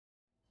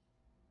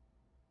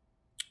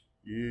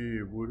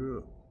Yeah, what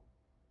up?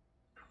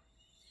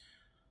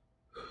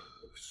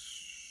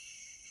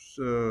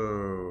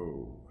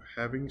 So,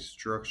 having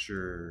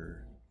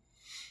structure.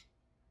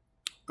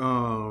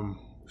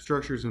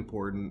 Structure is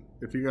important.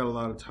 If you got a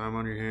lot of time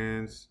on your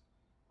hands,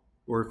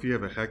 or if you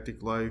have a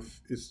hectic life,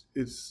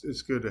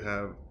 it's good to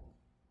have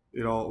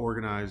it all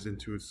organized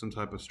into some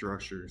type of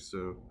structure.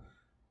 So,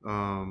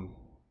 um,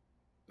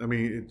 I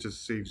mean, it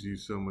just saves you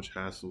so much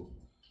hassle.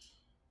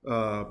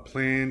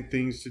 Plan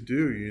things to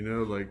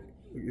do. Like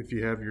if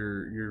you have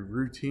your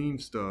routine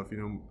stuff,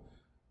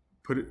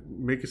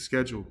 make a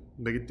schedule,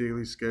 make a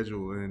daily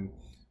schedule,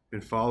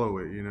 and follow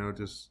it.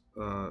 Just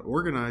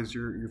organize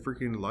your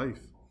freaking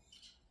life,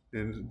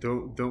 and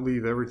don't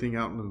leave everything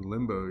out in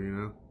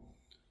limbo.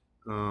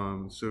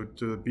 So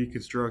to be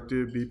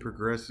constructive, be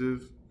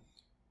progressive,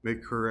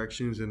 make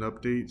corrections and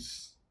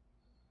updates.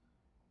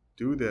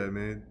 Do that,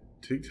 man.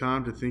 Take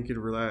time to think and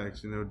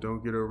relax.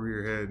 Don't get over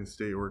your head and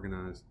stay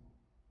organized.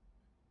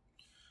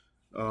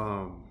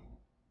 Um,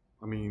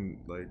 I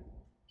mean, like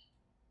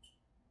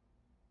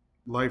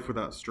life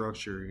without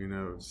structure,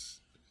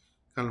 it's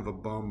kind of a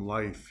bum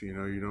life. You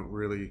don't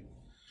really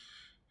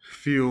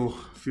feel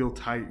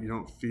tight. You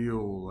don't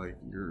feel like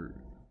you're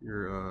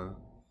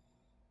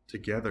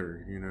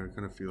together.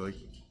 Kind of feel like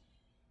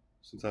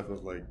some type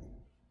of like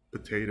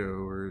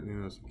potato, or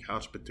some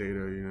couch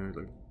potato.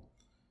 Like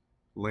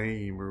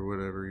lame or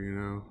whatever.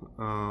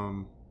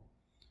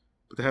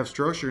 But to have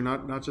structure,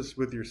 not just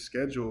with your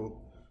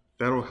schedule,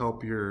 that'll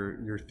help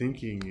your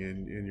thinking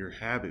and your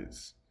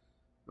habits.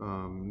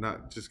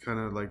 Not just kind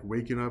of like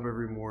waking up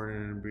every morning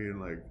and being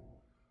like,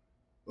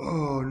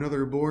 oh,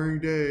 another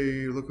boring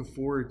day, looking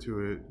forward to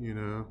it.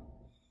 Even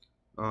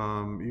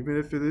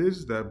if it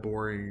is that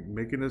boring,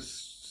 making a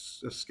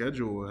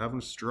schedule, having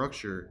a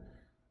structure,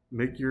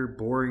 make your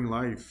boring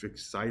life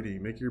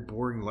exciting, make your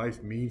boring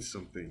life mean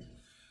something.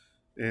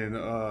 And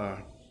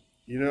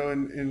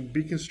and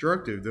be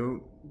constructive.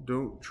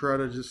 Don't try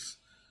to just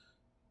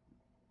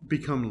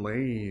become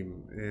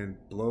lame and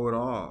blow it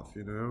off.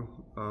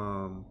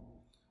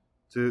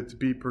 To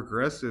be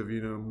progressive,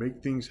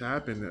 make things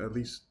happen. At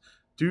least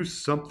do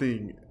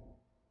something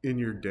in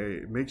your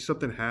day. Make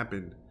something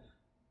happen.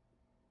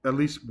 At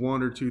least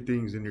one or two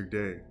things in your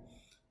day.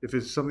 If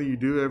it's something you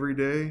do every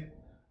day,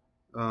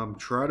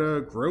 try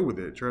to grow with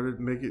it. Try to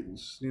make it.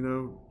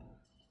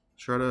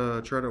 Try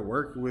to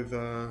work with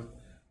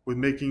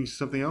making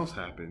something else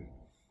happen.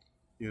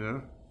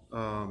 And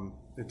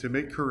to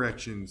make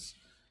corrections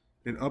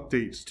and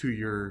updates to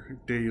your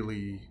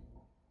daily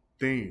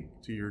thing,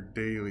 to your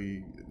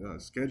daily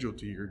schedule,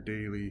 to your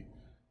daily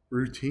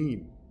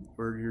routine,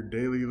 or your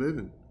daily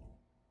living.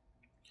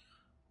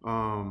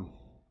 Um,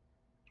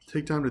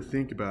 Take time to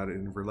think about it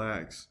and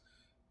relax.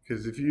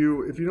 Because if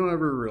you don't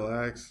ever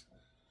relax,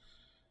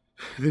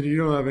 then you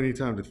don't have any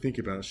time to think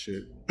about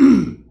shit.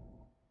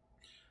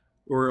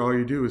 Or all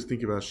you do is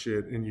think about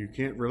shit and you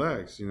can't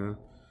relax.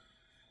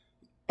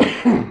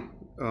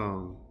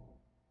 um,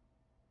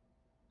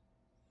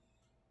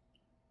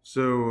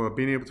 so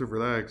being able to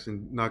relax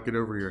and not get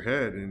over your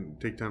head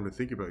and take time to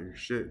think about your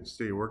shit and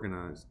stay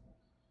organized,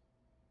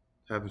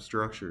 having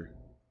structure,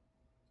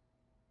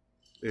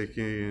 it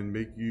can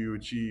make you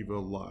achieve a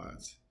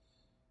lot.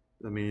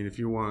 I mean, if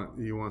you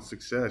want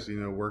success,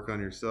 work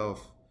on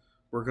yourself,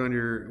 work on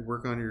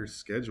your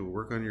schedule,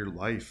 work on your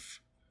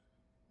life,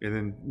 and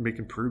then make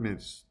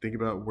improvements. Think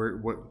about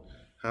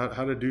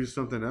how to do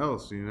something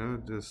else.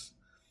 Just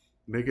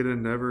make it a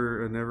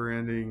never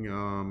ending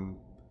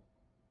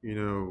you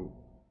know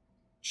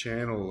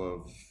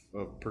channel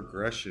of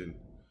progression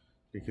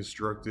and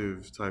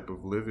constructive type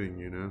of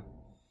living.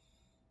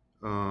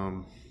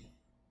 Um,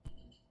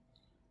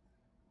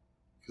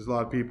 because a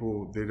lot of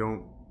people, they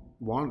don't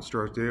want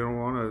structure. They don't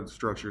want to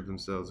structure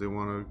themselves. They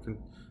want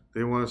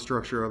to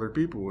structure other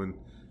people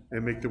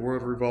and make the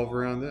world revolve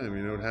around them.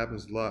 It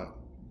happens a lot.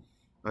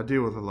 I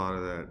deal with a lot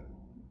of that.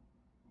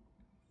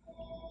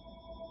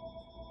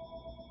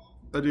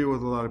 I deal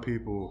with a lot of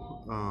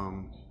people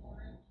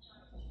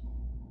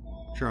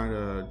trying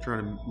to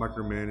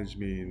micromanage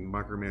me and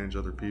micromanage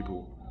other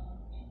people.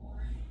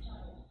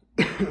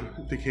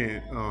 they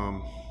can't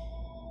um,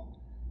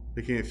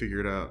 they can't figure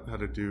it out how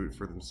to do it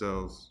for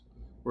themselves,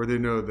 or they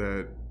know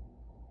that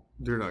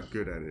they're not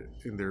good at it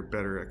and they're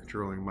better at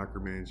controlling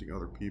micromanaging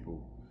other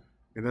people.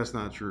 And that's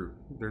not true.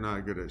 They're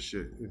not good at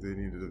shit if they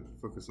need to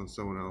focus on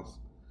someone else.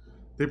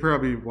 They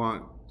probably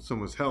want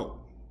someone's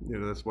help.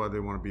 That's why they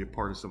want to be a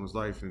part of someone's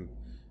life and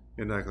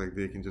act like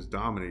they can just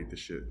dominate the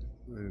shit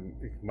and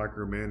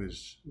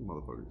micromanage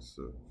motherfuckers.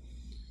 So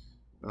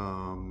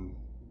um,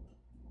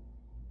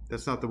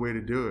 that's not the way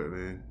to do it,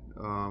 man.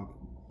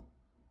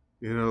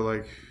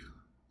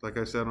 Like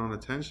I said on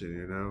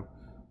attention,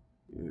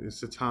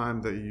 it's the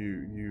time that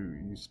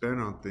you spend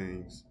on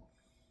things.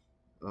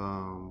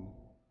 Um,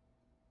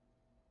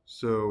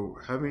 so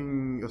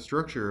having a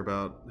structure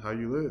about how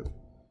you live,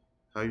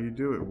 how you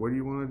do it, what do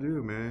you want to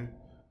do, man?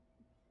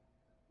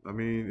 I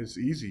mean, it's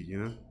easy.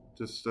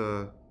 Just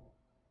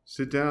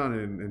sit down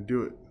and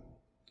do it,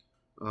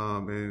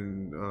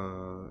 and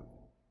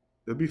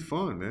it'll be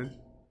fun, man.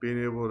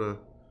 being able to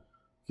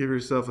give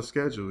yourself a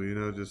schedule. You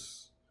know,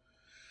 just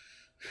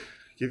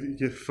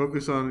give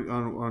focus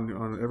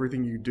on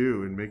everything you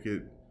do and make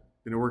it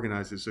and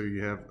organize it so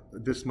you have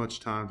this much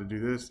time to do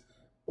this,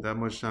 that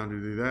much time to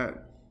do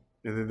that,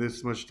 and then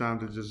this much time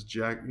to just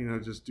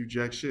just do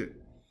jack shit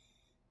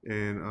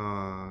and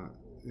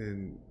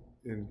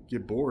and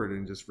get bored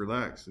and just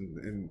relax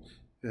and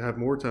have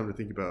more time to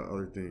think about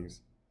other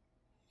things.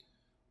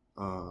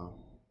 Uh,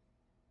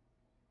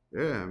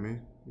 yeah, I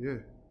mean, yeah,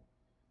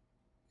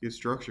 get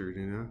structured,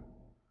 you know,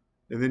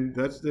 and then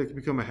that can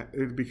become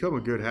it become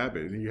a good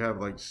habit, and you have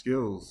like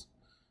skills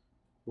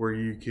where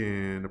you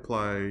can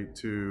apply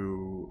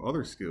to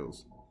other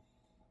skills,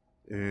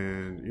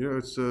 and you know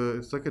it's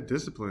like a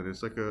discipline.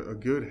 It's like a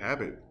good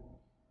habit.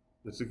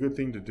 It's a good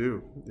thing to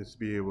do. It's to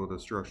be able to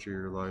structure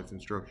your life and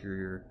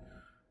structure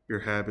your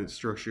habits,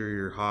 structure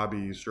your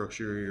hobbies,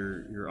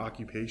 structure your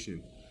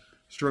occupation,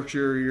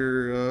 structure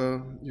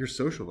your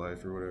social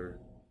life or whatever.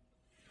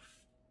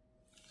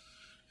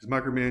 Because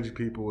micromanaging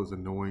people is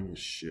annoying as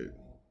shit,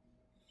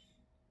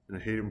 and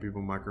I hate it when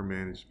people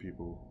micromanage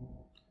people.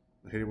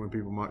 I hate it when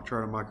people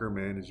try to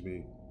micromanage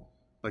me,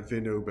 like they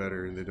know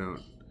better and they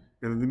don't.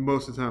 And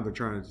most of the time, they're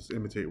trying to just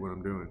imitate what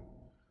I'm doing.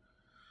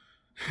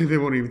 They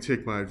won't even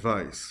take my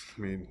advice.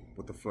 I mean,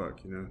 what the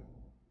fuck, you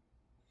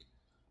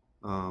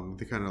know?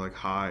 They kind of like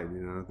hide,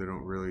 you know. They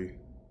don't really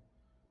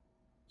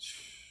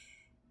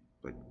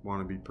like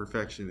want to be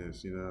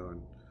perfectionists, you know,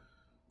 and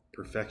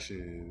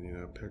perfection, you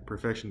know,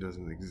 perfection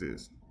doesn't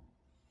exist.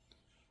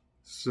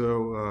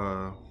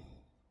 So,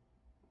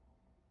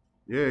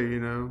 yeah, you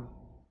know,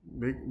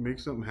 make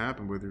something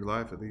happen with your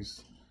life. At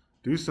least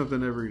do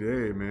something every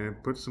day, man.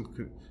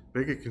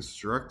 Make it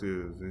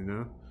constructive, you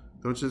know.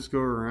 Don't just go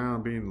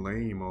around being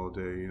lame all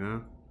day, you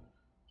know.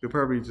 You'll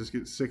probably just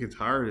get sick and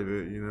tired of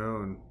it, you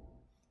know. And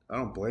I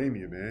don't blame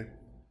you, man.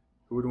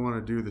 Who would want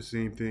to do the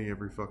same thing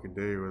every fucking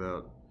day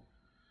without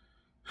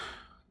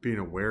being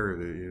aware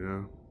of it, you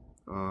know?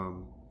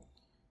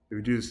 If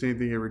you do the same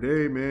thing every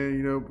day, man,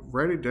 you know,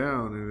 write it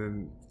down and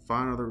then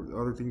find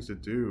other things to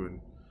do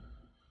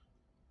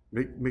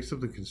and make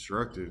something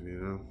constructive, you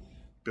know.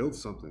 Build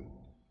something.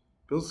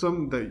 Build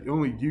something that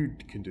only you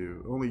can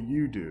do. Only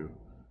you do.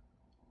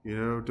 You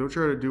know, don't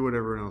try to do what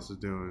everyone else is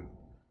doing.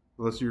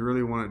 Unless you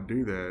really want to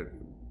do that.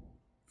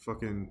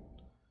 Fucking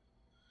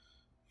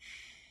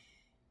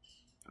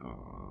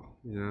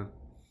you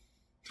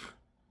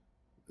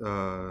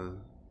know.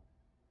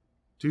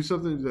 Do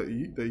something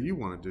that you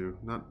want to do,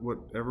 not what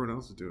everyone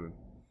else is doing.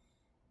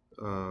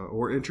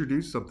 Or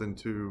introduce something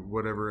to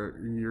whatever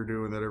you're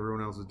doing that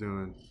everyone else is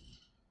doing.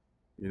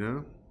 You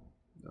know?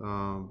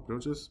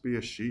 Don't just be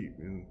a sheep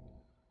and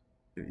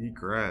eat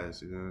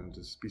grass, you know, and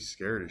just be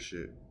scared of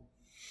shit.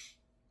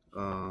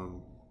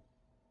 Um,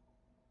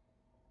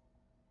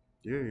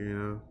 yeah,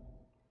 you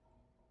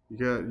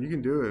know, you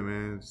can do it,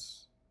 man.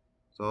 It's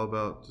all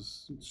about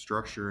just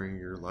structuring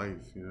your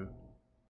life, you know.